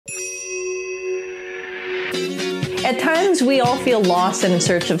At times, we all feel lost and in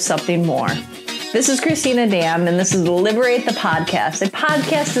search of something more. This is Cristina and this is Liberate the Podcast, a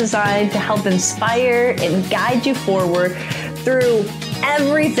podcast designed to help inspire and guide you forward through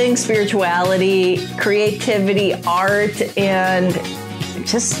everything spirituality, creativity, art, and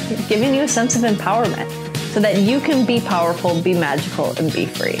just giving you a sense of empowerment so that you can be powerful, be magical, and be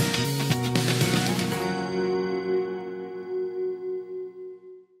free.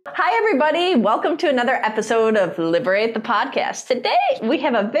 Hi, everybody. Welcome to another episode of Liberate the Podcast. Today, we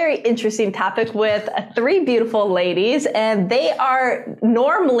have a very interesting topic with three beautiful ladies, and they are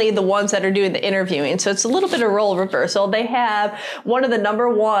normally the ones that are doing the interviewing. So it's a little bit of role reversal. They have one of the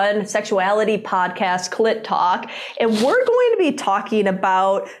 #1 sexuality podcasts, Clit Talk, and we're going to be talking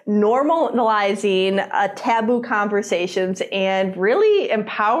about normalizing taboo conversations and really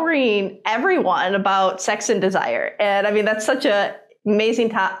empowering everyone about sex and desire. And I mean, that's such a amazing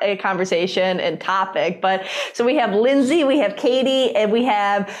conversation and topic. But so we have Lindsey, we have Katie, and we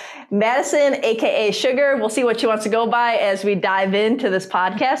have Madison, A.K.A. Sugar. We'll see what she wants to go by as we dive into this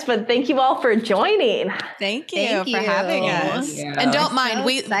podcast. But thank you all for joining. Thank you for having us. Yeah. And don't mind, so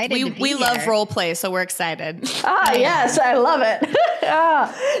we love role play, so we're excited. Yes, I love it.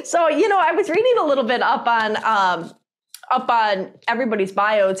 So, I was reading a little bit up on everybody's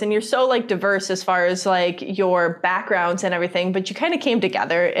bios, and you're so like diverse as far as like your backgrounds and everything, but you kind of came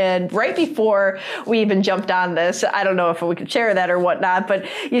together. And right before we even jumped on this, I don't know if we could share that or whatnot, but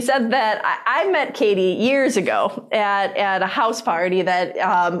you said that I met Katie years ago at a house party that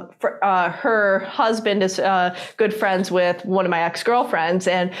her husband is good friends with one of my ex-girlfriends,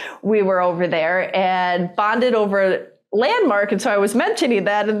 and we were over there and bonded over Landmark. And so I was mentioning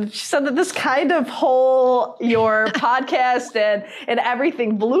that, and she said that this kind of your podcast and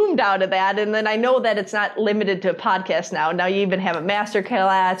everything bloomed out of that. And then I know that it's not limited to a podcast now. Now you even have a master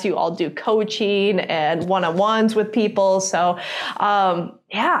class, you all do coaching and one-on-ones with people. So, I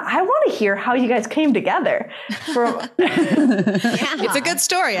want to hear how you guys came together. It's a good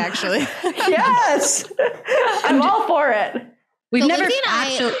story, actually. Yes. I'm all for it. We've never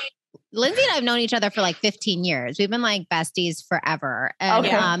Lindsey and I have known each other for like 15 years. We've been like besties forever.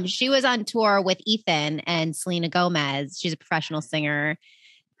 And she was on tour with Ethan and Selena Gomez. She's a professional singer.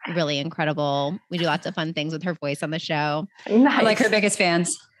 Really incredible. We do lots of fun things with her voice on the show. Nice. I'm like her biggest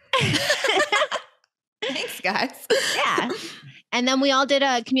fans. Thanks, guys. Yeah. And then we all did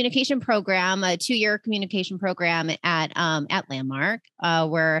a communication program, a 2-year communication program at Landmark,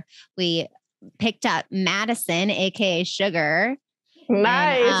 where we picked up Madison, A.K.A. Sugar.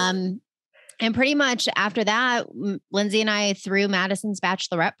 Nice. And pretty much after that, Lindsey and I threw Madison's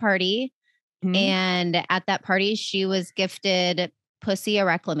bachelorette party. Mm-hmm. And at that party, she was gifted Pussy a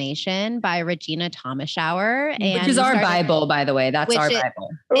Reclamation by Regina Thomashour. Which is our Bible, by the way. That's our Bible.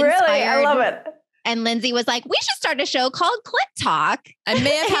 Really? I love it. And Lindsey was like, we should start a show called Clit Talk. I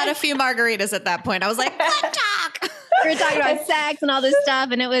may have had a few margaritas at that point. I was like, Clit Talk. We were talking about sex and all this stuff.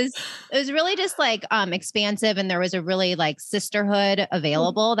 And it was really just like expansive. And there was a really like sisterhood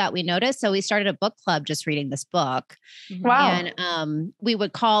available that we noticed. So we started a book club just reading this book. Wow. And we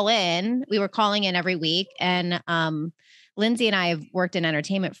would call in. We were calling in every week. And Lindsey and I have worked in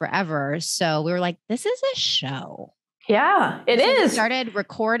entertainment forever. So we were like, this is a show. Yeah, it is. We started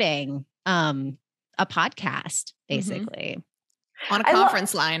recording a podcast, basically. On a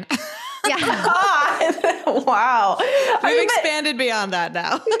conference line. Yeah. Wow. We've expanded beyond that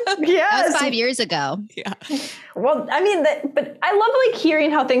now. Yes. That was 5 years ago. Yeah. Well, I mean, but I love like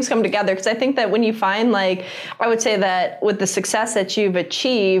hearing how things come together, because I think that when you find like, I would say that with the success that you've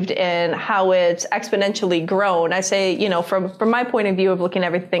achieved and how it's exponentially grown, I say, from my point of view of looking at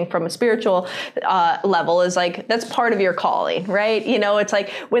everything from a spiritual level is like, that's part of your calling, right? It's like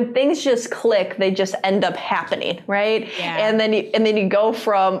when things just click, they just end up happening, right? Yeah. And then you go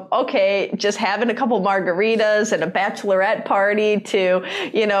from, okay, just having a couple margaritas and a bachelorette party to,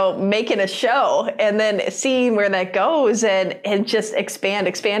 making a show and then seeing where that goes and just expand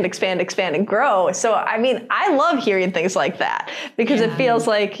and grow. So, I mean, I love hearing things like that because it feels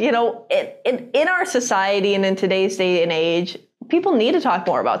like, in our society and in today's day and age, people need to talk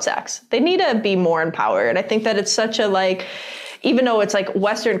more about sex. They need to be more empowered. I think that it's such a like, even though it's like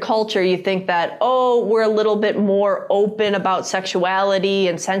Western culture, you think that, we're a little bit more open about sexuality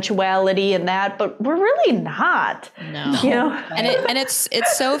and sensuality and that, but we're really not. No. And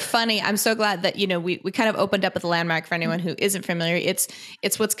it's so funny. I'm so glad that, we kind of opened up with a Landmark for anyone who isn't familiar.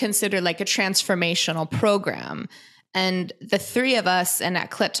 It's what's considered like a transformational program. And the three of us and at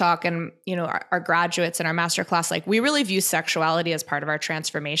Clit Talk and, our graduates and our masterclass, like we really view sexuality as part of our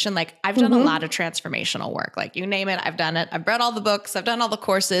transformation. Like I've done a lot of transformational work, like you name it, I've done it. I've read all the books, I've done all the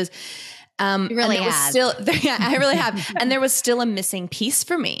courses. You really have. I really have. And there was still a missing piece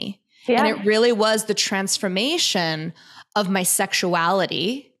for me. Yeah. And it really was the transformation of my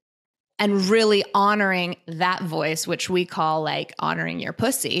sexuality and really honoring that voice, which we call like honoring your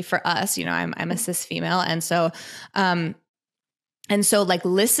pussy for us. You know, I'm a cis female. And so like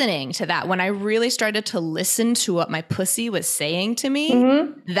listening to that, when I really started to listen to what my pussy was saying to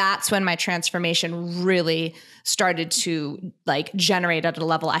me, that's when my transformation really started to like generate at a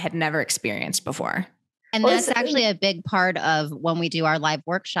level I had never experienced before. And that's actually a big part of when we do our live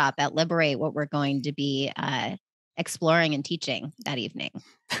workshop at Liberate, what we're going to be exploring and teaching that evening.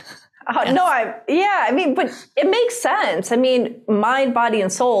 I mean, but it makes sense. I mean, mind, body,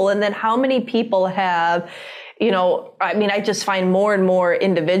 and soul. And then how many people have, you know, I mean, I just find more and more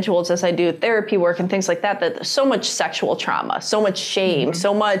individuals as I do therapy work and things like that, that there's so much sexual trauma, so much shame,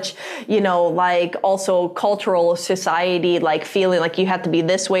 so much, you know, like also cultural society, like feeling like you have to be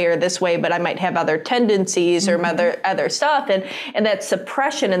this way or this way, but I might have other tendencies or other stuff. And that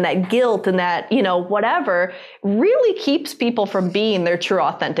suppression and that guilt and that, you know, whatever really keeps people from being their true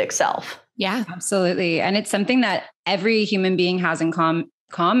authentic self. Yeah, absolutely. And it's something that every human being has in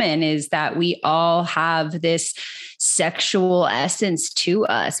common is that we all have this sexual essence to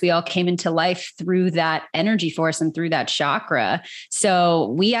us. We all came into life through that energy force and through that chakra.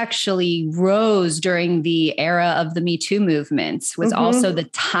 So we actually rose during the era of the Me Too movements, was also the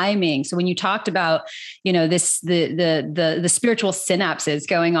timing. So when you talked about, you know, this, the spiritual synapses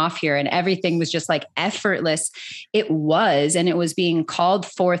going off here and everything was just like effortless, it was, and it was being called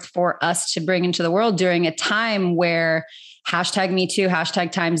forth for us to bring into the world during a time where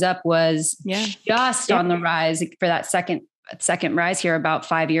 #MeToo, #Time's Up was just on the rise for that second rise here about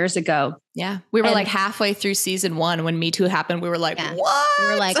 5 years ago. Yeah. We were like halfway through season 1 when Me Too happened. We were like, what? We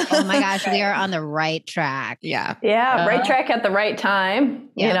were like, oh my gosh, we are on the right track. Yeah. Yeah. Right track at the right time,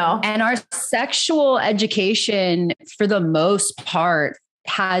 you know. And our sexual education for the most part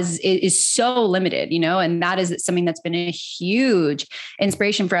is so limited, you know, and that is something that's been a huge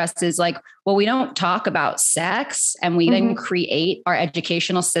inspiration for us is like, well, we don't talk about sex and we then create our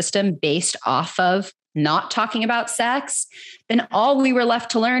educational system based off of not talking about sex. Then all we were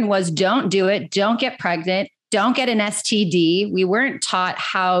left to learn was don't do it. Don't get pregnant. Don't get an STD. We weren't taught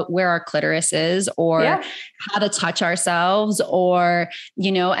where our clitoris is or how to touch ourselves or, you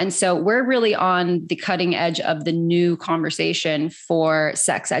know, and so we're really on the cutting edge of the new conversation for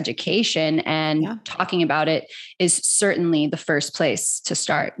sex education, and talking about it is certainly the first place to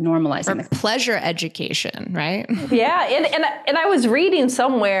start normalizing pleasure education, right? Yeah. And I was reading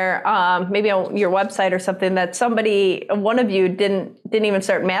somewhere, maybe on your website or something, that one of you didn't even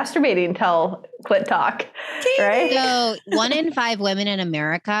start masturbating until Clit Talk, right? So 1 in 5 women in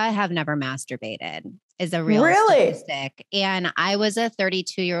America have never masturbated is a real statistic. And I was a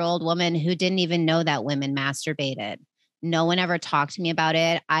 32-year-old woman who didn't even know that women masturbated. No one ever talked to me about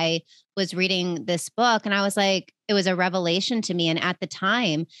it. I was reading this book and I was like, it was a revelation to me. And at the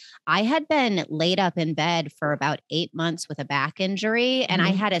time, I had been laid up in bed for about 8 months with a back injury. And I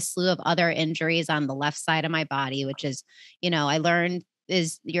had a slew of other injuries on the left side of my body, which is, you know, I learned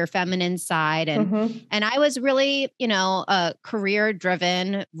is your feminine side. And I was really, you know, career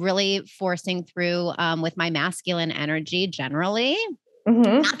driven, really forcing through with my masculine energy generally.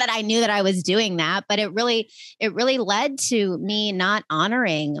 Not that I knew that I was doing that, but it really led to me not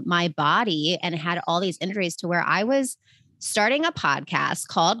honoring my body and had all these injuries to where I was starting a podcast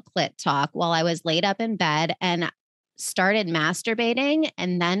called Clit Talk while I was laid up in bed and started masturbating.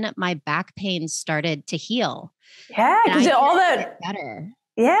 And then my back pain started to heal. Yeah, because all that better.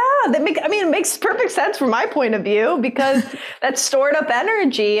 Yeah, it makes perfect sense from my point of view, because that stored up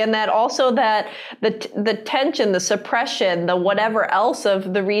energy and that also that the tension, the suppression, the whatever else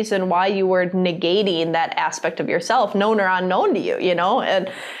of the reason why you were negating that aspect of yourself, known or unknown to you, you know.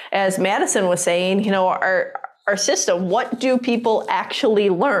 And as Madison was saying, you know, our system, what do people actually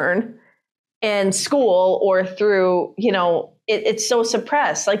learn in school or through, you know, it's so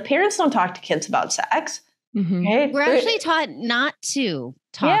suppressed. Like parents don't talk to kids about sex. Right? We're actually taught not to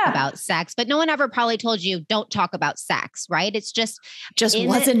talk about sex, but no one ever probably told you don't talk about sex, right? It's just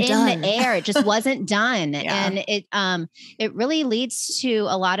wasn't done in the air. It just wasn't done. And it really leads to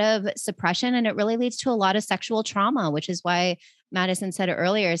a lot of suppression, and it really leads to a lot of sexual trauma, which is why Madison said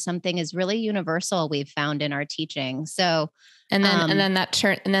earlier, something is really universal we've found in our teaching. So and then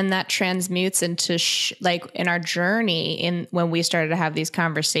that transmutes into like in our journey when we started to have these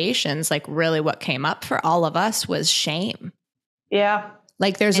conversations, like really what came up for all of us was shame. Yeah.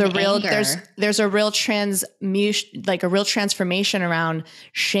 Like there's And a real, anger. there's a real like a real transformation around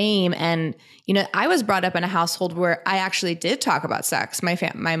shame. And, you know, I was brought up in a household where I actually did talk about sex.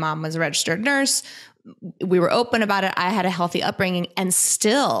 My mom was a registered nurse. We were open about it. I had a healthy upbringing, and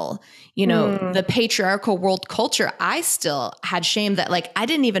still, you know, the patriarchal world culture, I still had shame that like, I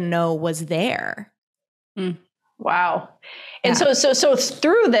didn't even know was there. Wow. And so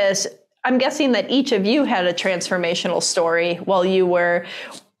through this, I'm guessing that each of you had a transformational story while you were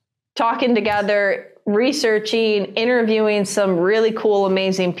talking together, researching, interviewing some really cool,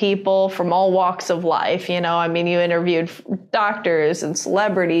 amazing people from all walks of life. You know, I mean, you interviewed doctors and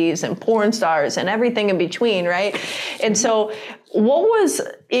celebrities and porn stars and everything in between, right? And so what was,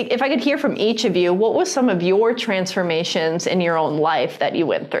 if I could hear from each of you, what was some of your transformations in your own life that you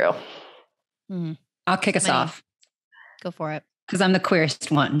went through? I'll kick us off. Go for it. Because I'm the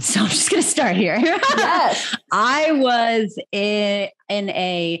queerest one. So I'm just going to start here. Yes. I was in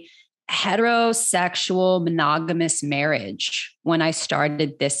a heterosexual monogamous marriage when I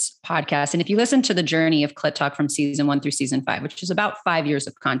started this podcast. And if you listen to the journey of Clit Talk from season 1 through season 5, which is about 5 years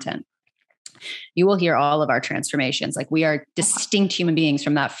of content, you will hear all of our transformations. Like we are distinct human beings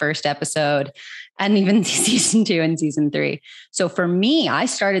from that first episode and even season 2 and season 3. So for me, I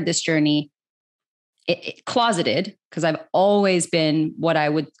started this journey closeted, because I've always been what I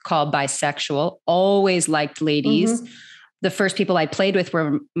would call bisexual, always liked ladies. The first people I played with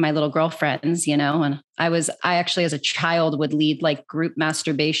were my little girlfriends, you know, and I actually as a child would lead like group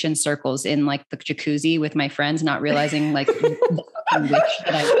masturbation circles in like the jacuzzi with my friends, not realizing like the fucking witch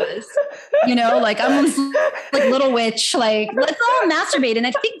that I was, you know, like I'm like little witch, like let's all masturbate. And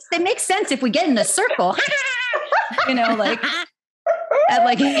I think it makes sense if we get in a circle, you know, like at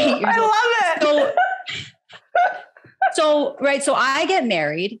like 8 years old. I love it. So I get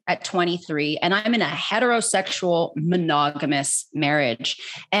married at 23 and I'm in a heterosexual monogamous marriage.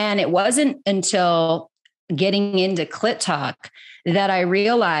 And it wasn't until getting into Clit Talk that I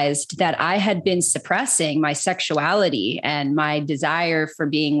realized that I had been suppressing my sexuality and my desire for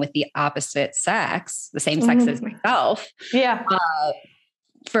being with the opposite sex, the same sex as myself. Yeah.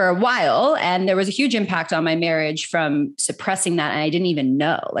 For a while. And there was a huge impact on my marriage from suppressing that. And I didn't even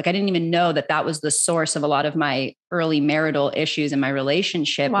know, that that was the source of a lot of my early marital issues in my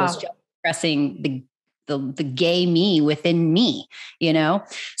relationship. Was just suppressing the gay me within me, you know?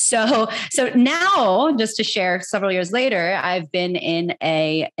 So now, just to share, several years later, I've been in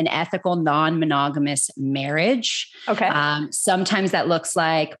an ethical, non-monogamous marriage. Okay. Sometimes that looks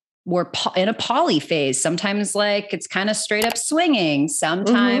like we're in a poly phase. Sometimes like it's kind of straight up swinging.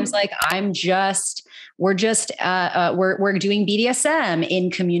 Sometimes like we're doing BDSM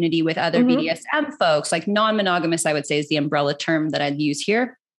in community with other BDSM folks. Like non-monogamous, I would say, is the umbrella term that I'd use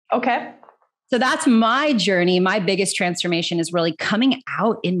here. Okay. So that's my journey. My biggest transformation is really coming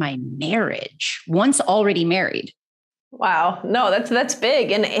out in my marriage once already married. Wow. No, that's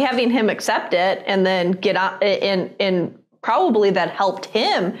big. And having him accept it and then get out and probably that helped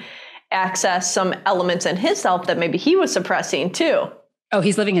him access some elements in himself that maybe he was suppressing too. Oh,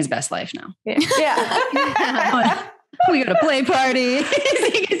 he's living his best life now. Yeah. We go to play parties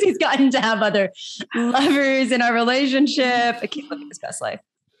because he's gotten to have other lovers in our relationship. I keep living his best life.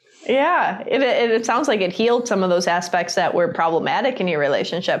 Yeah, it sounds like it healed some of those aspects that were problematic in your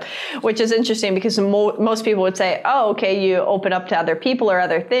relationship, which is interesting because most people would say, oh, okay, you open up to other people or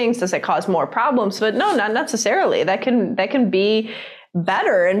other things. Does it cause more problems? But no, not necessarily. That can be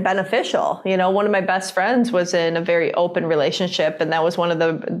better and beneficial. You know, one of my best friends was in a very open relationship, and that was one of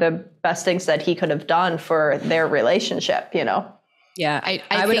the best things that he could have done for their relationship, you know? Yeah,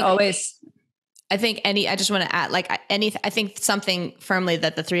 I would always... I just want to add, I think something firmly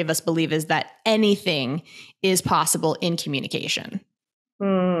that the three of us believe is that anything is possible in communication.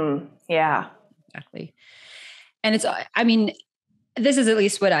 Yeah, exactly. And this is at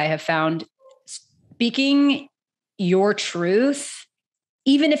least what I have found. Speaking your truth,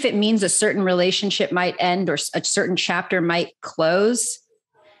 even if it means a certain relationship might end or a certain chapter might close,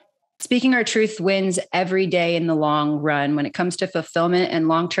 speaking our truth wins every day in the long run when it comes to fulfillment and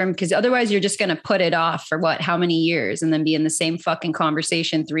long-term, because otherwise you're just going to put it off for how many years and then be in the same fucking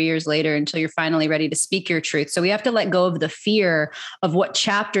conversation 3 years later until you're finally ready to speak your truth. So we have to let go of the fear of what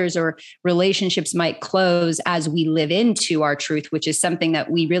chapters or relationships might close as we live into our truth, which is something that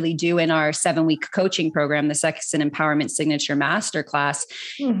we really do in our 7-week coaching program, the Sex and Empowerment Signature Masterclass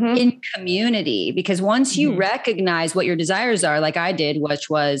in community. Because once you recognize what your desires are, like I did, which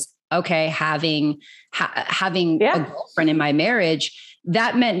was, okay, having a girlfriend in my marriage,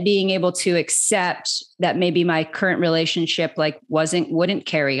 that meant being able to accept that maybe my current relationship wouldn't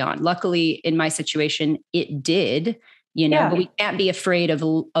carry on. Luckily in my situation, it did. but we can't be afraid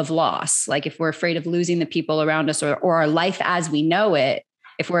of loss. Like if we're afraid of losing the people around us or our life as we know it,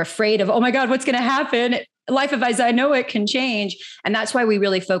 if we're afraid of, oh my God, what's going to happen? Life as I know it can change. And that's why we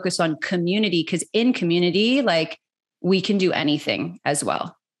really focus on community, because in community, like we can do anything as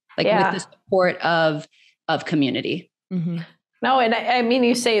well, like with the support of community. Mm-hmm. No. And I mean,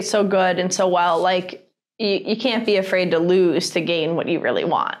 you say it so good and so well, like you can't be afraid to lose to gain what you really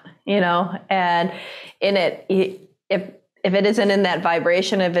want, and in it, if it isn't in that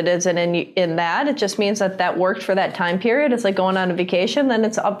vibration, if it isn't in that, it just means that worked for that time period. It's like going on a vacation, then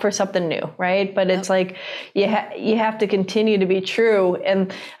it's up for something new, right? But it's like you have to continue to be true.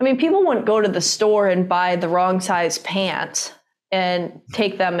 And I mean, people wouldn't go to the store and buy the wrong size pants and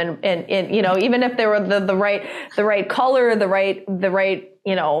take them and even if they were the right color, the right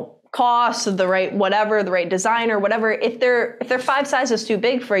cost, the right design or whatever, if they're 5 sizes too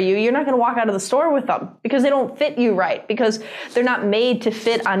big for you, you're not going to walk out of the store with them because they don't fit you right, because they're not made to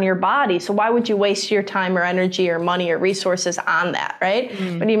fit on your body. So why would you waste your time or energy or money or resources on that, right?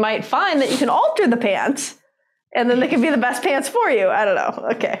 But you might find that you can alter the pants and then they can be the best pants for you. I don't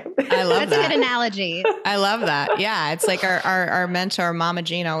know. Okay. I love That's a good analogy. I love that. Yeah. It's like our mentor, Mama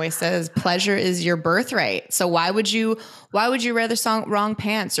Jean, always says, pleasure is your birthright. So why would you wear the wrong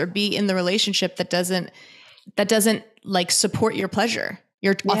pants or be in the relationship that doesn't like support your pleasure,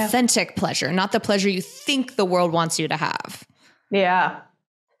 your authentic pleasure, not the pleasure you think the world wants you to have? Yeah.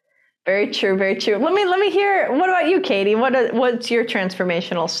 Very true. Very true. Let me hear. What about you, Katie? What's your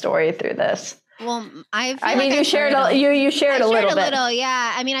transformational story through this? Well, you shared a little bit.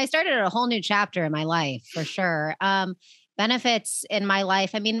 Yeah. I mean, I started a whole new chapter in my life for sure. Benefits in my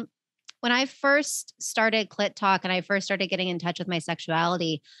life. I mean, when I first started Clit Talk and I first started getting in touch with my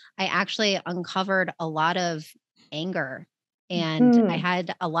sexuality, I actually uncovered a lot of anger and I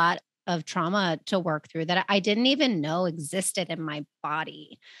had a lot of trauma to work through that I didn't even know existed in my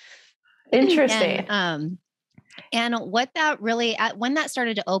body. Interesting. And what that really, when that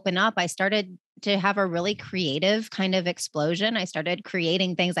started to open up, I started to have a really creative kind of explosion. I started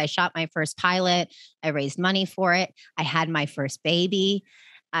creating things. I shot my first pilot. I raised money for it. I had my first baby.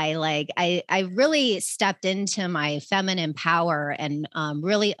 I really stepped into my feminine power and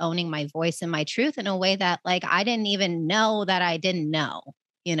really owning my voice and my truth in a way that like, I didn't even know that I didn't know,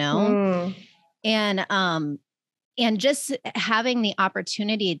 and just having the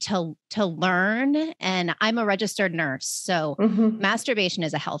opportunity to learn. And I'm a registered nurse. So masturbation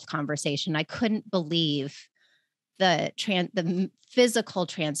is a health conversation. I couldn't believe the physical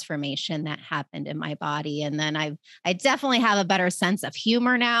transformation that happened in my body. And then I definitely have a better sense of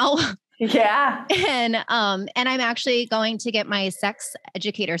humor now. Yeah. And I'm actually going to get my sex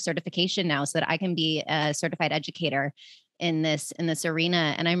educator certification now so that I can be a certified educator in this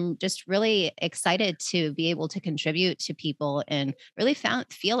arena. And I'm just really excited to be able to contribute to people and really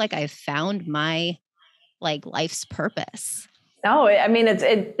feel like I've found my like life's purpose. No, I mean,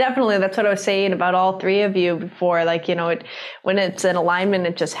 it definitely, that's what I was saying about all three of you before, like, when it's in alignment,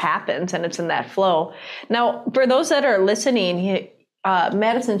 it just happens and it's in that flow. Now, for those that are listening,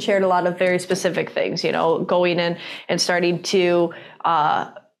 Madison shared a lot of very specific things, going in and starting to,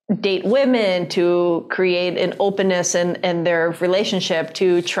 date women, to create an openness in their relationship,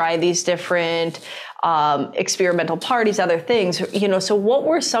 to try these different experimental parties, other things, so what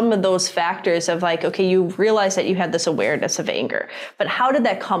were some of those factors of like, okay, you realized that you had this awareness of anger, but how did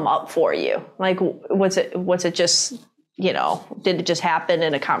that come up for you? Like, was it just, did it just happen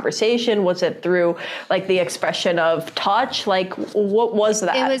in a conversation? Was it through like the expression of touch? Like, what was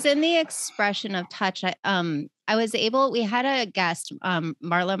that? It was in the expression of touch. We had a guest,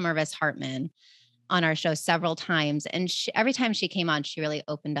 Marla Mervis Hartman, on our show several times. And every time she came on, she really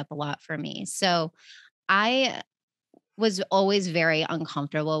opened up a lot for me. So I was always very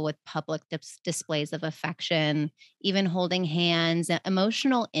uncomfortable with public displays of affection, even holding hands.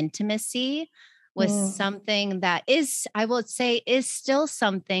 Emotional intimacy was something that I will say is still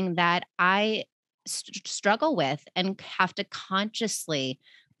something that I struggle with and have to consciously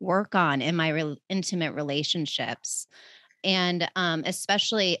work on in my intimate relationships. And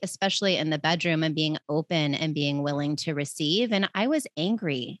especially in the bedroom and being open and being willing to receive. And I was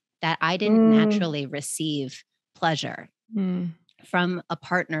angry that I didn't naturally receive pleasure from a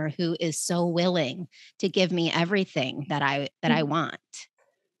partner who is so willing to give me everything that I want.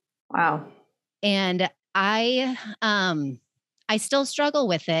 Wow. And I still struggle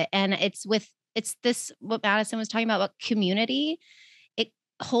with it. And it's this, what Madison was talking about community. It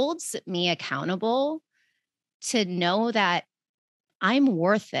holds me accountable to know that I'm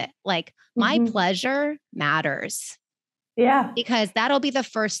worth it. Like my pleasure matters. Yeah. Because that'll be the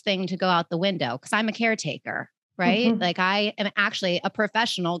first thing to go out the window because I'm a caretaker, right? Mm-hmm. Like I am actually a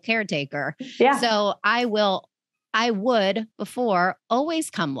professional caretaker. Yeah. So I would before always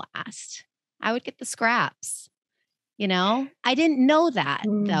come last. I would get the scraps. You know, I didn't know that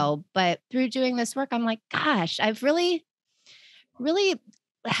though, but through doing this work, I'm like, gosh, I've really, really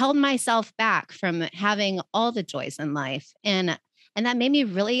held myself back from having all the joys in life. And that made me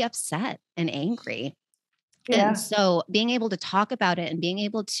really upset and angry. Yeah. And so being able to talk about it and being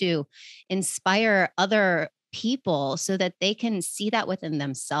able to inspire other people so that they can see that within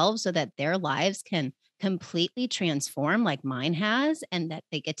themselves so that their lives can completely transform like mine has, and that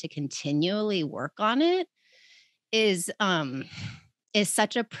they get to continually work on it is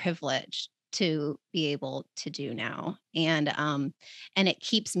such a privilege to be able to do now. And it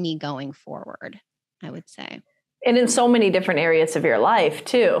keeps me going forward, I would say. And in so many different areas of your life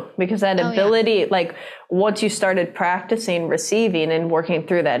too, because that ability, like once you started practicing receiving and working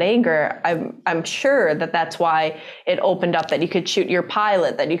through that anger, I'm sure that that's why it opened up, that you could shoot your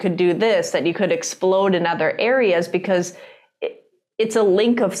pilot, that you could do this, that you could explode in other areas, because it's a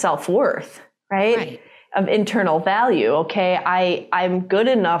link of self-worth, right? Of internal value. Okay. I'm good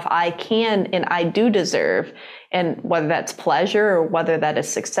enough. I can, and I do deserve. And whether that's pleasure or whether that is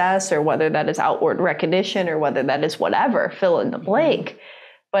success or whether that is outward recognition or whether that is whatever, fill in the blank.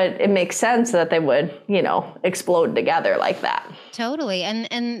 But it makes sense that they would, explode together like that. Totally.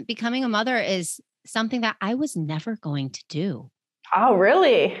 And becoming a mother is something that I was never going to do. Oh,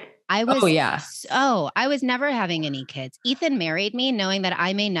 really? I was never having any kids. Ethan married me knowing that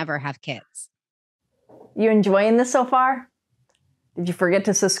I may never have kids. You enjoying this so far? Did you forget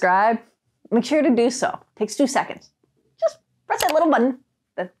to subscribe? Make sure to do so. It takes 2 seconds. Just press that little button,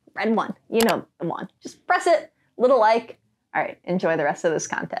 the red one. You know the one. Just press it, little like. All right, enjoy the rest of this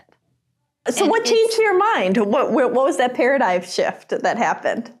content. So what changed your mind? What was that paradigm shift that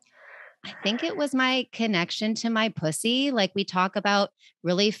happened? I think it was my connection to my pussy. Like we talk about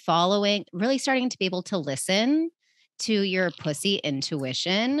really starting to be able to listen to your pussy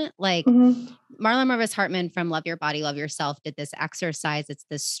intuition. Like Marlon Mervis Hartman from Love Your Body, Love Yourself did this exercise. It's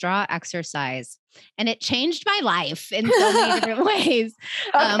this straw exercise, and it changed my life in so many different ways.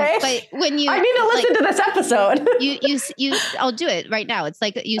 Okay. But when I need to listen to this episode. you I'll do it right now. It's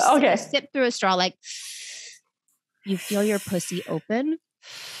like you sip through a straw, like you feel your pussy open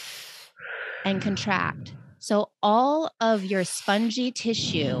and contract. So all of your spongy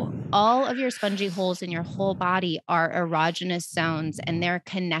tissue, all of your spongy holes in your whole body are erogenous zones, and they're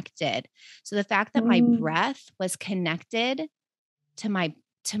connected. So the fact that my breath was connected to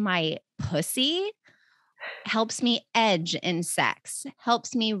my pussy helps me edge in sex,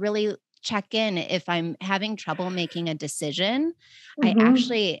 helps me really check in if I'm having trouble making a decision. I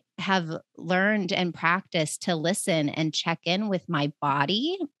actually have learned and practiced to listen and check in with my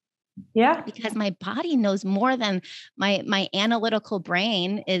body. Yeah. Because my body knows more than my analytical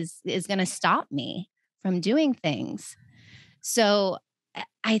brain is going to stop me from doing things. So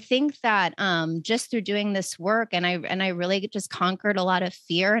I think that just through doing this work, and I really just conquered a lot of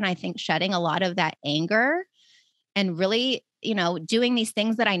fear, and I think shedding a lot of that anger and really, doing these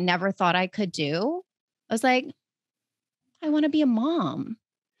things that I never thought I could do. I was like, I want to be a mom.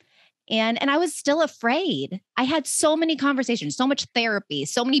 And I was still afraid. I had so many conversations, so much therapy,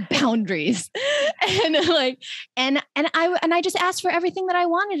 so many boundaries. And I just asked for everything that I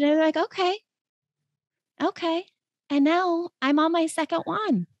wanted. And they're like, okay. And now I'm on my second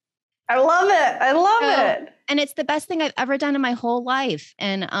one. I love it. And it's the best thing I've ever done in my whole life.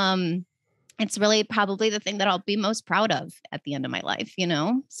 And it's really probably the thing that I'll be most proud of at the end of my life,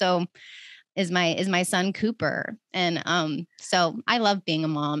 So is my son Cooper. And so I love being a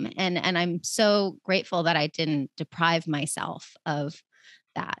mom, and I'm so grateful that I didn't deprive myself of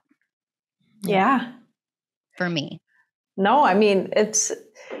that. Yeah. For me. No, I mean,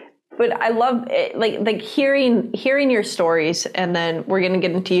 but I love it, like hearing your stories, and then we're going to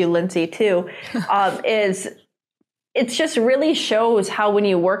get into you, Lindsey, too, it just really shows how when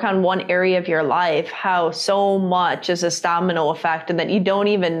you work on one area of your life, how so much is a domino effect, and that you don't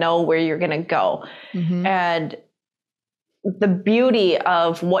even know where you're going to go. And the beauty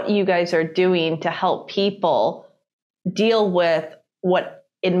of what you guys are doing to help people deal with what,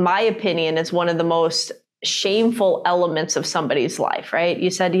 in my opinion, is one of the most shameful elements of somebody's life, right?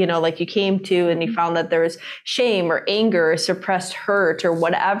 You said, like you came to and you found that there was shame or anger or suppressed hurt or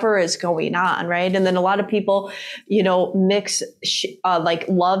whatever is going on, right? And then a lot of people, mix like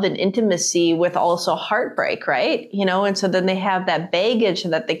love and intimacy with also heartbreak, right? And so then they have that baggage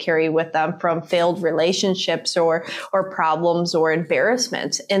that they carry with them from failed relationships or problems or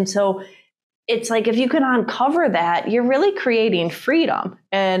embarrassments. And so it's like, if you can uncover that, you're really creating freedom.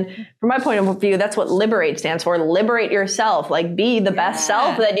 And from my point of view, that's what liberate stands for. Liberate yourself, like be the best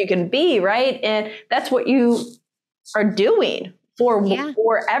self that you can be. Right. And that's what you are doing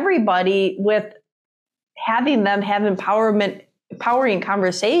for everybody, with having them have empowering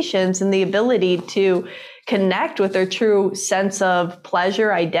conversations and the ability to connect with their true sense of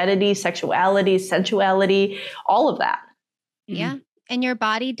pleasure, identity, sexuality, sensuality, all of that. Yeah. And your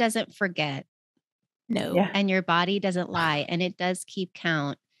body doesn't forget. No. Yeah. And your body doesn't lie, and it does keep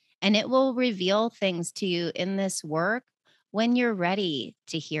count, and it will reveal things to you in this work when you're ready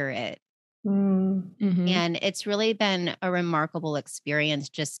to hear it. Mm-hmm. And it's really been a remarkable experience,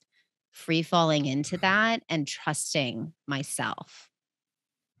 just free falling into that and trusting myself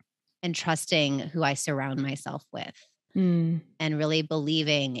and trusting who I surround myself with, and really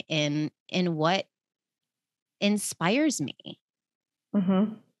believing in what inspires me.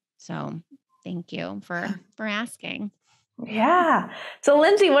 So thank you for asking. Yeah. So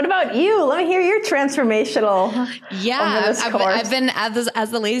Lindsey, what about you? Let me hear your transformational. Yeah. I've been,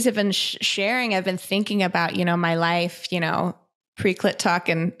 as the ladies have been sharing, I've been thinking about, my life, pre-clit talk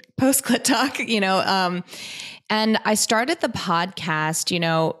and post-clit talk, and I started the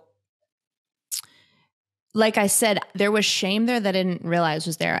podcast, like I said, there was shame there that I didn't realize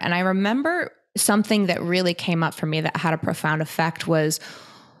was there. And I remember something that really came up for me that had a profound effect was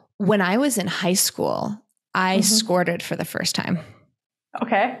when I was in high school, I squirted for the first time.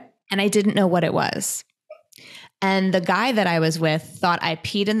 Okay. And I didn't know what it was. And the guy that I was with thought I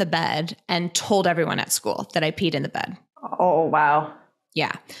peed in the bed and told everyone at school that I peed in the bed. Oh, wow.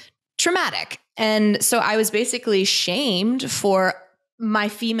 Yeah. Traumatic. And so I was basically shamed for my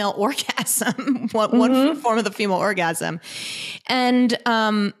female orgasm, one form of the female orgasm. And,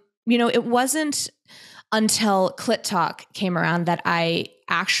 it wasn't until Clit Talk came around that I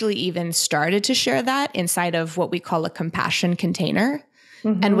actually even started to share that inside of what we call a compassion container,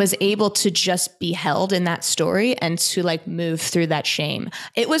 and was able to just be held in that story and to like move through that shame.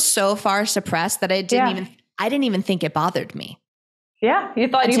 It was so far suppressed that I didn't even think it bothered me. Yeah. You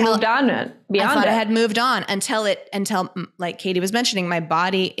thought you moved on it beyond I thought it. I had moved on until like Katie was mentioning, my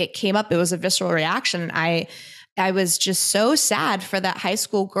body, it came up. It was a visceral reaction. I was just so sad for that high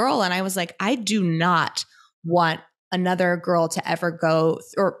school girl. And I was like, I do not want another girl to ever go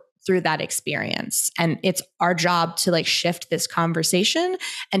through that experience. And it's our job to like shift this conversation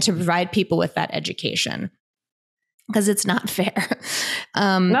and to provide people with that education, because it's not fair.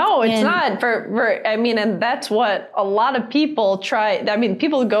 No, it's not and that's what a lot of people try. I mean,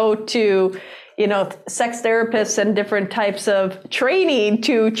 people go to, sex therapists and different types of training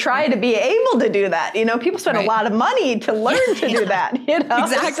to try to be able to do that. People spend a lot of money to learn to do that,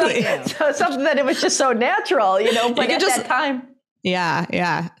 Exactly. So something that it was just so natural, but at that time.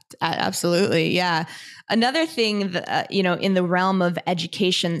 Yeah, absolutely. Yeah. Another thing that, in the realm of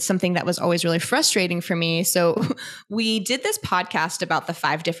education, something that was always really frustrating for me. So we did this podcast about the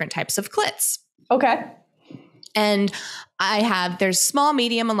 5 different types of clits. Okay. And there's small,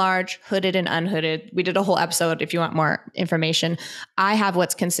 medium, and large, hooded and unhooded. We did a whole episode if you want more information. I have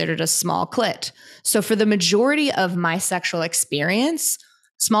what's considered a small clit. So for the majority of my sexual experience,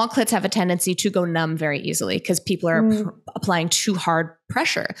 small clits have a tendency to go numb very easily because people are applying too hard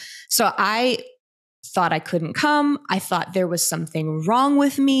pressure. So I thought I couldn't come. I thought there was something wrong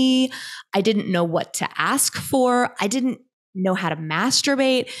with me. I didn't know what to ask for. I didn't know how to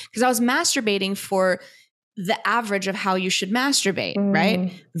masturbate because I was masturbating for the average of how you should masturbate,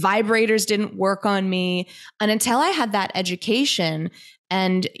 right? Vibrators didn't work on me. And until I had that education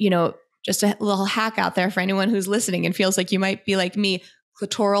and, just a little hack out there for anyone who's listening and feels like you might be like me,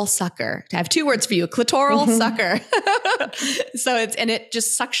 clitoral sucker. I have 2 words for you, clitoral sucker. So it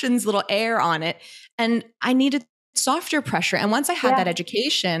just suctions little air on it. And I needed softer pressure. And once I had that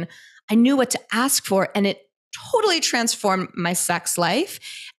education, I knew what to ask for, and it totally transformed my sex life.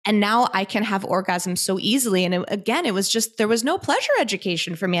 And now I can have orgasms so easily. And it was just, there was no pleasure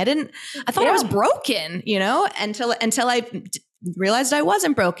education for me. I thought I was broken, until I realized I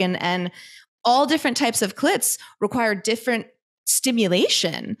wasn't broken. And all different types of clits require different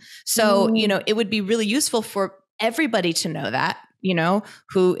stimulation. So, it would be really useful for everybody to know that,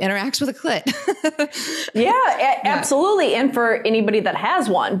 who interacts with a clit. Absolutely. And for anybody that has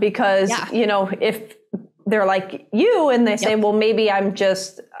one, because, if they're like you and they say, well, maybe I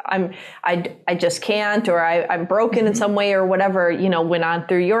just can't, or I'm broken in some way or whatever, went on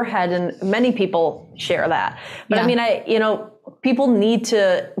through your head. And many people share that. But people need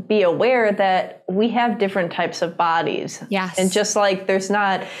to be aware that we have different types of bodies. Yes. And just like there's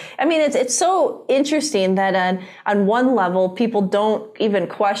not, I mean, it's so interesting that on one level, people don't even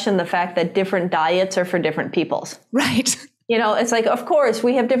question the fact that different diets are for different peoples. Right. You know, it's like, of course,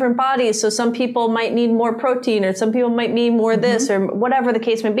 we have different bodies. So some people might need more protein, or some people might need more this, or whatever the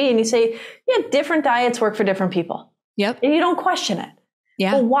case may be. And you say, yeah, different diets work for different people. Yep. And you don't question it.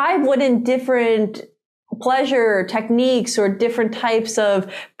 Yeah. But why wouldn't different pleasure techniques or different types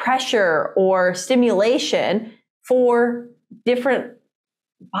of pressure or stimulation for different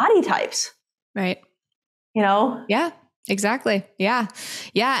body types? Right. You know? Yeah. Exactly. Yeah.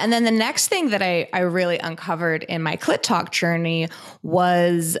 Yeah. And then the next thing that I really uncovered in my Clit Talk journey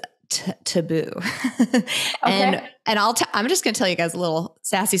was taboo. And I'm just going to tell you guys a little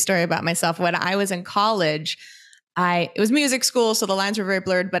sassy story about myself. When I was in college, it was music school, so the lines were very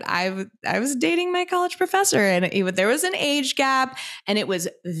blurred, but I was dating my college professor, and there was an age gap, and it was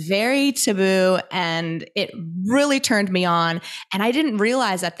very taboo, and it really turned me on. And I didn't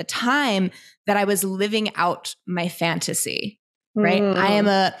realize at the time that I was living out my fantasy,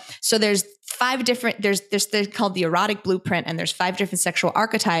 right? So there's 5 different, they're called the erotic blueprint, and there's 5 different sexual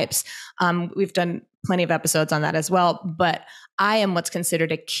archetypes. We've done plenty of episodes on that as well, but I am what's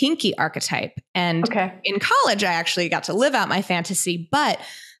considered a kinky archetype. And in college, I actually got to live out my fantasy. But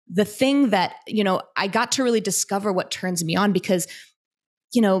the thing that, I got to really discover what turns me on, because,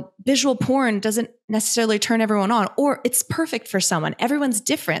 visual porn doesn't necessarily turn everyone on, or it's perfect for someone. Everyone's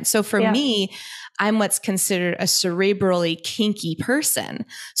different. So for me, I'm what's considered a cerebrally kinky person.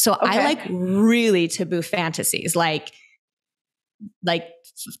 So I like really taboo fantasies, like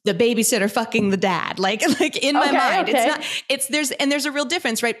the babysitter fucking the dad, like in my mind. There's a real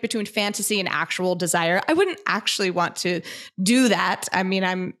difference, right, between fantasy and actual desire. I wouldn't actually want to do that. I mean,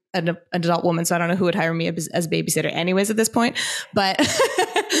 I'm an adult woman, so I don't know who would hire me as a babysitter anyways at this point, but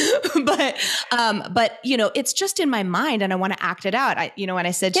it's just in my mind, and I want to act it out. When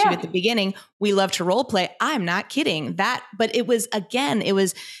I said to you at the beginning, we love to role play, I'm not kidding that, but it was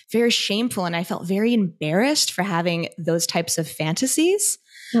very shameful, and I felt very embarrassed for having those types of fantasies.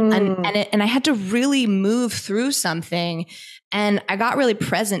 And I had to really move through something, and I got really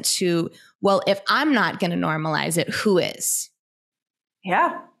present to, well, if I'm not going to normalize it, who is?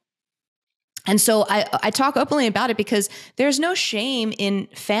 Yeah. And so I talk openly about it, because there's no shame in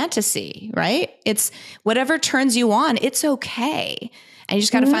fantasy, right? It's whatever turns you on, it's okay. And you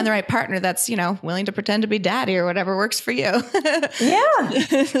just got to find the right partner that's, willing to pretend to be daddy or whatever works for you.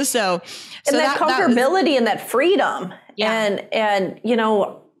 Yeah. So that comfortability and that freedom. Yeah. And,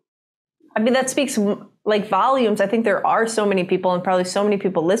 I mean, that speaks like volumes. I think there are so many people, and probably so many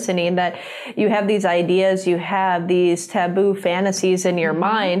people listening, that you have these ideas, you have these taboo fantasies in your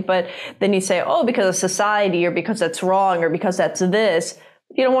mind, but then you say, oh, because of society, or because that's wrong, or because that's this,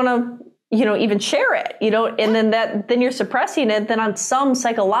 you don't want to, even share it, and then you're suppressing it. Then on some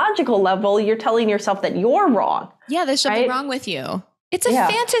psychological level, you're telling yourself that you're wrong. Yeah. There's something wrong with you. It's a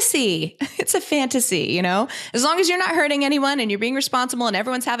fantasy. It's a fantasy, as long as you're not hurting anyone and you're being responsible and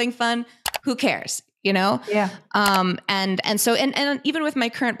everyone's having fun, who cares? Yeah. And so even with my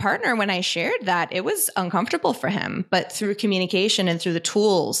current partner, when I shared that, it was uncomfortable for him, but through communication and through the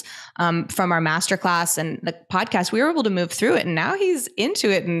tools, from our masterclass and the podcast, we were able to move through it. And now he's into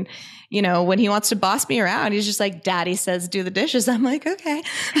it. And, when he wants to boss me around, he's just like, daddy says, do the dishes. I'm like, okay.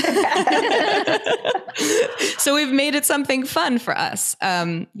 So we've made it something fun for us.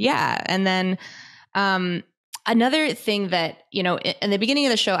 And then, another thing that, in the beginning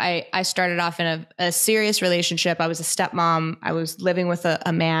of the show, I started off in a serious relationship. I was a stepmom. I was living with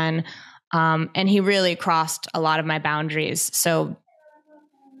a man, and he really crossed a lot of my boundaries. So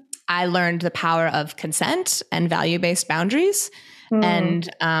I learned the power of consent and value-based boundaries. And,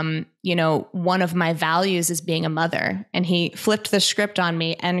 one of my values is being a mother, and he flipped the script on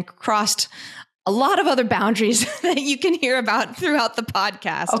me and crossed a lot of other boundaries that you can hear about throughout the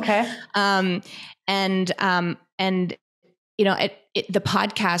podcast. Okay. The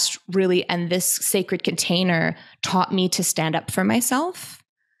podcast really, and this sacred container, taught me to stand up for myself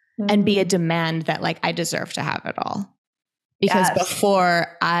and be a demand that I deserve to have it all. Because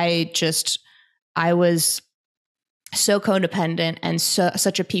before I was so codependent and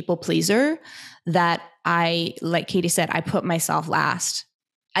such a people pleaser that I, like Katie said, I put myself last.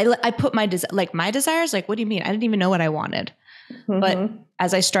 I put my desires, what do you mean? I didn't even know what I wanted. But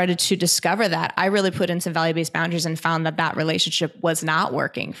as I started to discover that, I really put in some value-based boundaries and found that relationship was not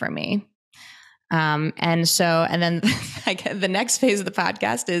working for me. And then the next phase of the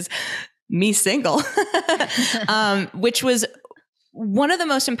podcast is me single, which was one of the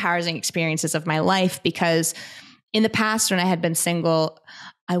most empowering experiences of my life, because in the past when I had been single,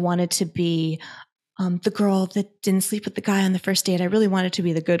 I wanted to be the girl that didn't sleep with the guy on the first date. I really wanted to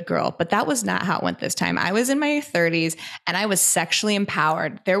be the good girl, but that was not how it went this time. I was in my 30s and I was sexually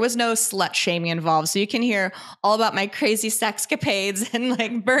empowered. There was no slut shaming involved. So you can hear all about my crazy sexcapades and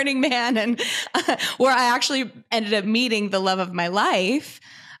like Burning Man and where I actually ended up meeting the love of my life.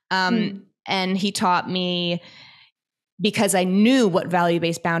 And he taught me, because I knew what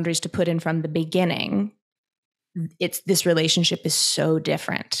value-based boundaries to put in from the beginning, this relationship is so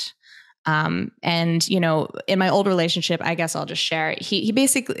different. And you know, in my old relationship, I guess I'll just share it. He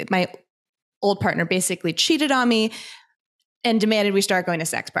basically, my old partner basically cheated on me and demanded we start going to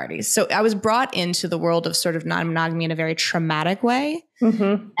sex parties. So I was brought into the world of sort of non-monogamy in a very traumatic way.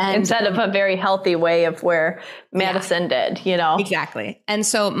 And instead of a very healthy way of where Madison did, you know? Exactly. And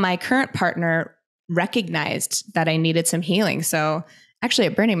so my current partner recognized that I needed some healing. So actually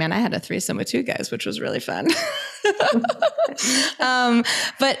at Burning Man, I had a threesome with 2 guys, which was really fun.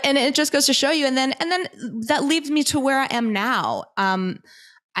 And it just goes to show you. And then that leads me to where I am now.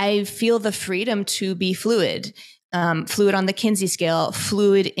 I feel the freedom to be fluid, fluid on the Kinsey scale,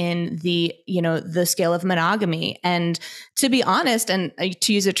 fluid in the, you know, the scale of monogamy. And to be honest, and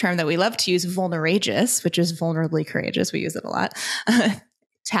to use a term that we love to use, vulnerageous, which is vulnerably courageous. We use it a lot.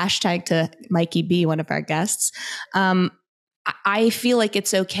 Hashtag to Mikey B, one of our guests. I feel like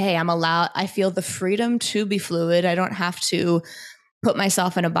it's okay. I feel the freedom to be fluid. I don't have to put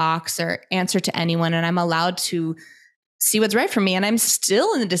myself in a box or answer to anyone, and I'm allowed to see what's right for me. And I'm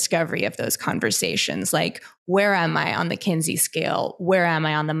still in the discovery of those conversations. Like, where am I on the Kinsey scale? Where am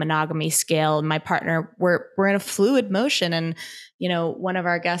I on the monogamy scale? My partner, we're in a fluid motion. And, you know, one of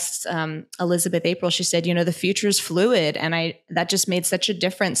our guests, Elizabeth April, she said, you know, the future is fluid. And that just made such a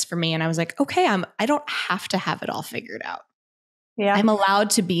difference for me. And I was like, okay, I don't have to have it all figured out. Yeah. I'm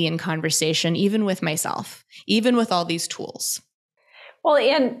allowed to be in conversation, even with myself, even with all these tools. Well,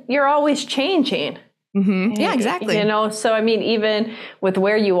 and you're always changing. Yeah, exactly. You know, so I mean, even with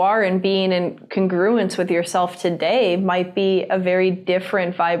where you are and being in congruence with yourself today might be a very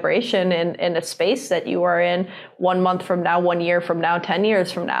different vibration in a space that you are in 1 month from now, 1 year from now, 10 years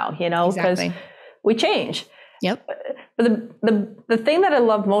from now, you know, because we change. Yep. But the thing that I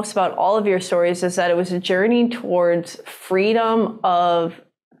love most about all of your stories is that it was a journey towards freedom of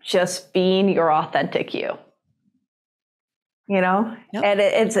just being your authentic you. You know, and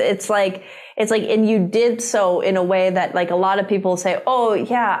it's like, and you did so in a way that like a lot of people say, oh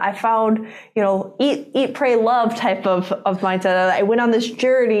yeah, I found, you know, eat, pray, love type of mindset. I went on this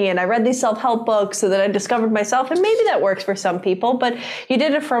journey and I read these self-help books so that I discovered myself. And maybe that works for some people, but you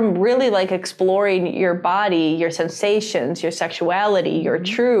did it from really like exploring your body, your sensations, your sexuality, your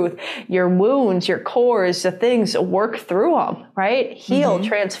truth, your wounds, your cores, the things, work through them, right? Heal,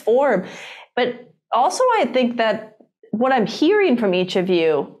 transform. But also I think that what I'm hearing from each of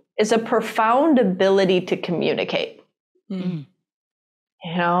you is a profound ability to communicate. You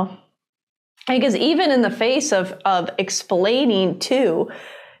know, because even in the face of explaining to,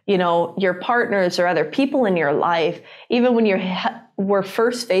 you know, your partners or other people in your life, even when were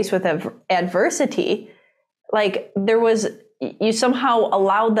first faced with adversity, like you somehow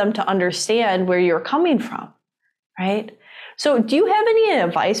allowed them to understand where you're coming from, right? So do you have any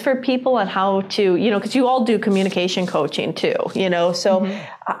advice for people on how to, you know, because you all do communication coaching too, you know, so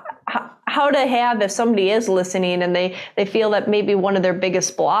how to have, if somebody is listening and they feel that maybe one of their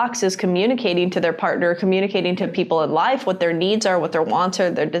biggest blocks is communicating to their partner, communicating to people in life, what their needs are, what their wants are,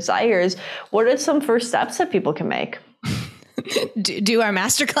 their desires, what are some first steps that people can make? Do our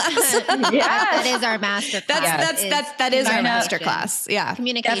masterclass. That is our masterclass. That is our masterclass. Yeah.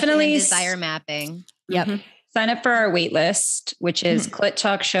 Communication definitely. And desire mapping. Yep. Sign up for our wait list, which is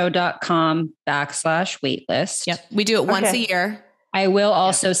clittalkshow.com/waitlist. Yep. We do it once a year. I will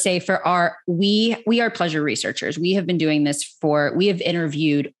also say we are pleasure researchers. We have been doing this we have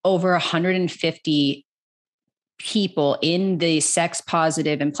interviewed over 150 people in the sex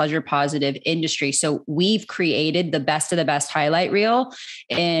positive and pleasure positive industry. So we've created the best of the best highlight reel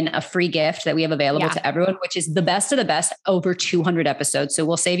in a free gift that we have available to everyone, which is the best of the best, over 200 episodes. So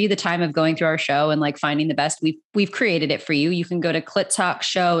we'll save you the time of going through our show and like finding the best. We've created it for you. You can go to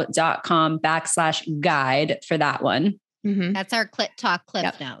clittalkshow.com/guide for that one. That's our Clit Talk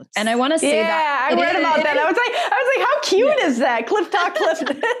Cliff Notes. And I want to say that I read about that. I was like, how cute is that? Cliff Talk Cliff.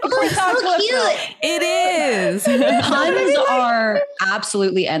 Cliff Talk Cliff Notes. It is. Puns are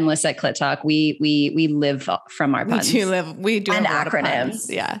absolutely endless at Clit Talk. We live from our puns. We do and have acronyms.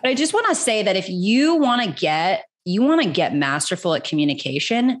 Yeah. But I just want to say that if you want to get masterful at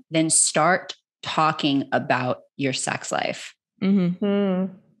communication, then start talking about your sex life.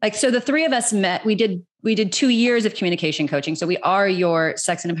 Like, so the three of us met, we did we did 2 years of communication coaching. So we are your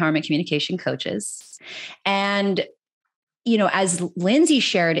sex and empowerment communication coaches. And, you know, as Lindsey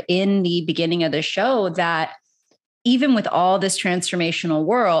shared in the beginning of the show, that even with all this transformational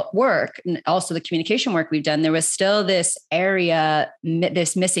work and also the communication work we've done, there was still this area,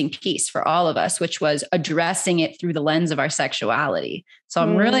 this missing piece for all of us, which was addressing it through the lens of our sexuality. So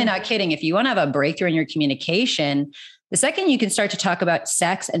I'm really not kidding. If you want to have a breakthrough in your communication, the second you can start to talk about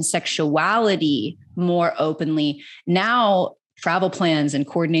sex and sexuality more openly, now travel plans and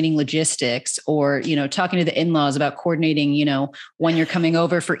coordinating logistics, or, you know, talking to the in-laws about coordinating, you know, when you're coming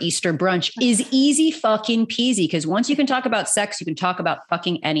over for Easter brunch is easy fucking peasy. Because once you can talk about sex, you can talk about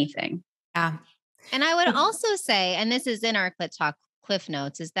fucking anything. Yeah. And I would also say, and this is in our Clit Talk Cliff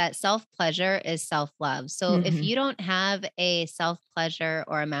Notes, is that self-pleasure is self-love. So if you don't have a self-pleasure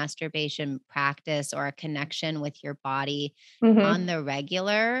or a masturbation practice or a connection with your body on the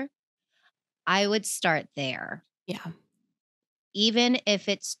regular, I would start there. Yeah. Even if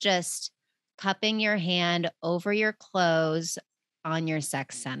it's just cupping your hand over your clothes on your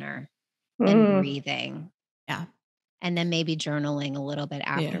sex center and breathing. Yeah. And then maybe journaling a little bit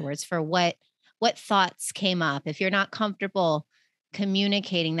afterwards for what thoughts came up. If you're not comfortable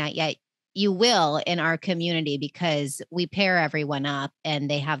communicating that yet, you will in our community, because we pair everyone up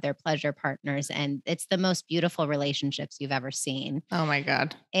and they have their pleasure partners, and it's the most beautiful relationships you've ever seen. Oh my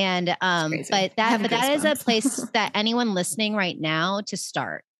God. And but that is a place that anyone listening right now to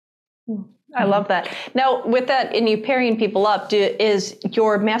start. I love that. Now, with that, and you pairing people up, is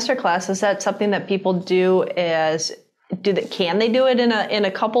your masterclass, is that something that people do can they do it in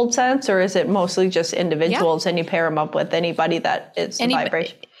a coupled sense, or is it mostly just individuals and you pair them up with anybody that is the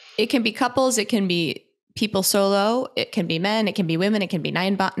vibration? It can be couples. It can be people solo. It can be men. It can be women. It can be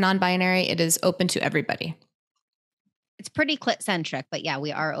non-binary. It is open to everybody. It's pretty clit-centric, but yeah,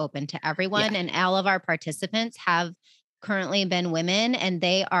 we are open to everyone. Yeah. And all of our participants have currently been women, and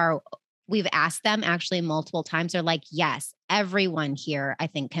we've asked them actually multiple times. They're like, yes, everyone here, I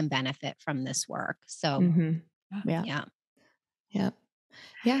think, can benefit from this work. So yeah.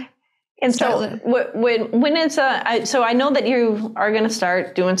 And so when it's so I know that you are going to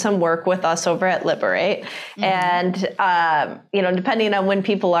start doing some work with us over at Liberate, and you know, depending on when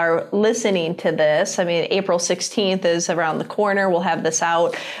people are listening to this, I mean, April 16th is around the corner. We'll have this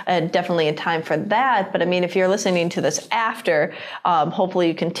out definitely in time for that. But I mean, if you're listening to this after, hopefully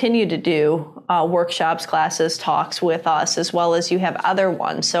you continue to do workshops, classes, talks with us, as well as you have other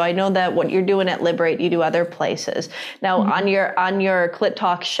ones. So I know that what you're doing at Liberate, you do other places. Now on your Clit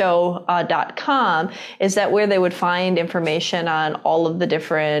Talk show. .com, is that where they would find information on all of the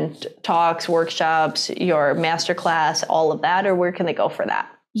different talks, workshops, your masterclass, all of that, or where can they go for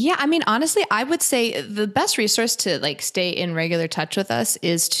that? Yeah, I mean, honestly, I would say the best resource to like stay in regular touch with us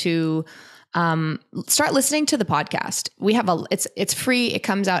is to start listening to the podcast. We have it's free. It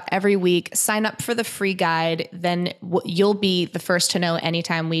comes out every week. Sign up for the free guide. Then you'll be the first to know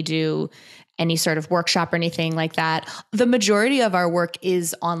anytime we do any sort of workshop or anything like that. The majority of our work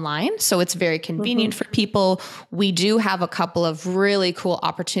is online, so it's very convenient for people. We do have a couple of really cool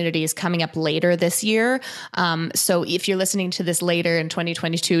opportunities coming up later this year. So if you're listening to this later in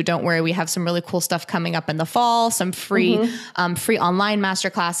 2022, don't worry. We have some really cool stuff coming up in the fall, some free online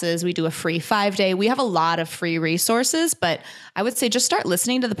masterclasses. We do a free 5-day. We have a lot of free resources, but I would say just start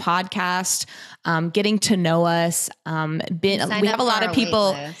listening to the podcast, getting to know us. We have a lot of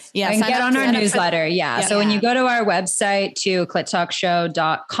people. Yeah. And get on our newsletter. So when you go to our website to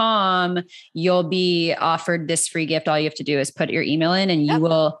clittalkshow.com, you'll be offered this free gift. All you have to do is put your email in, and it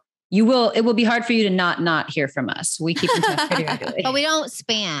will be hard for you to not hear from us. We keep in touch periodically. But we don't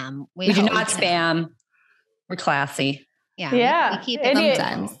spam. We do not spam. We're classy. Yeah. We keep it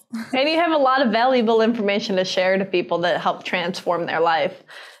sometimes. And you have a lot of valuable information to share to people that help transform their life.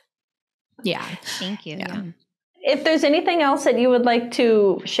 Yeah. Thank you. Yeah. If there's anything else that you would like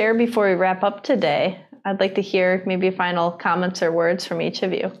to share before we wrap up today, I'd like to hear maybe final comments or words from each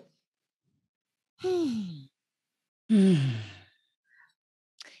of you.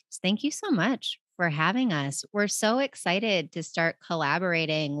 Thank you so much for having us. We're so excited to start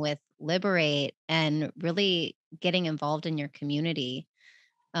collaborating with Liberate and really getting involved in your community.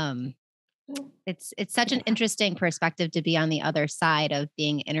 It's such an interesting perspective to be on the other side of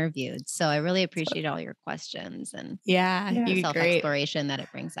being interviewed. So I really appreciate all your questions and the self-exploration that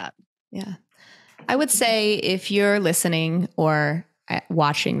it brings up. Yeah. I would say if you're listening or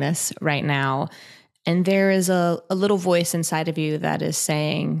watching this right now, and there is a little voice inside of you that is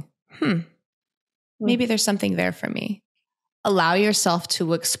saying, maybe there's something there for me. Allow yourself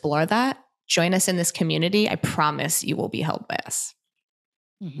to explore that. Join us in this community. I promise you will be helped by us.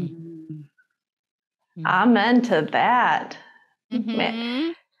 Amen to that.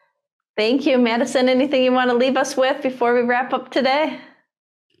 Thank you, Madison. Anything you want to leave us with before we wrap up today?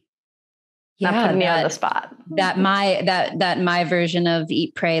 Yeah, not putting you on the spot. That my version of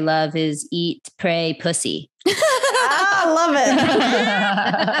eat, pray, love is eat, pray, pussy. I love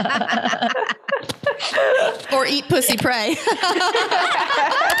it. Or eat, pussy, pray.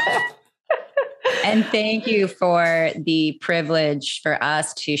 And thank you for the privilege for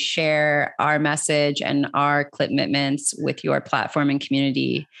us to share our message and our commitments with your platform and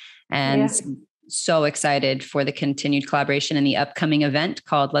community. And so excited for the continued collaboration in the upcoming event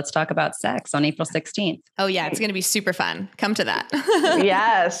called Let's Talk About Sex on April 16th. Oh yeah, it's going to be super fun. Come to that.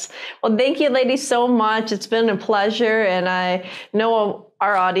 Yes. Well, thank you ladies so much. It's been a pleasure. And I know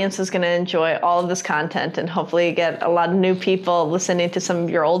our audience is going to enjoy all of this content and hopefully get a lot of new people listening to some of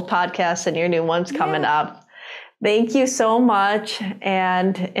your old podcasts and your new ones coming up. Thank you so much.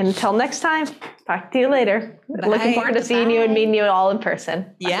 And until next time, talk to you later. Bye. Looking forward to seeing you and meeting you all in person.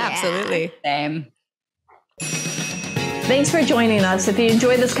 Yeah, absolutely. Same. Thanks for joining us. If you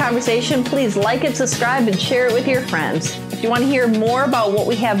enjoyed this conversation, please like it, subscribe, and share it with your friends. If you want to hear more about what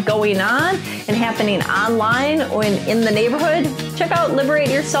we have going on and happening online or in the neighborhood, check out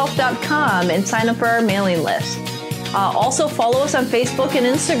LiberateYourself.com and sign up for our mailing list. Also follow us on Facebook and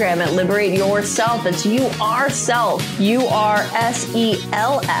Instagram at Liberate Yourself. It's YouRself, URSELF.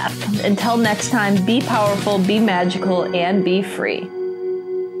 Until next time, be powerful, be magical, and be free.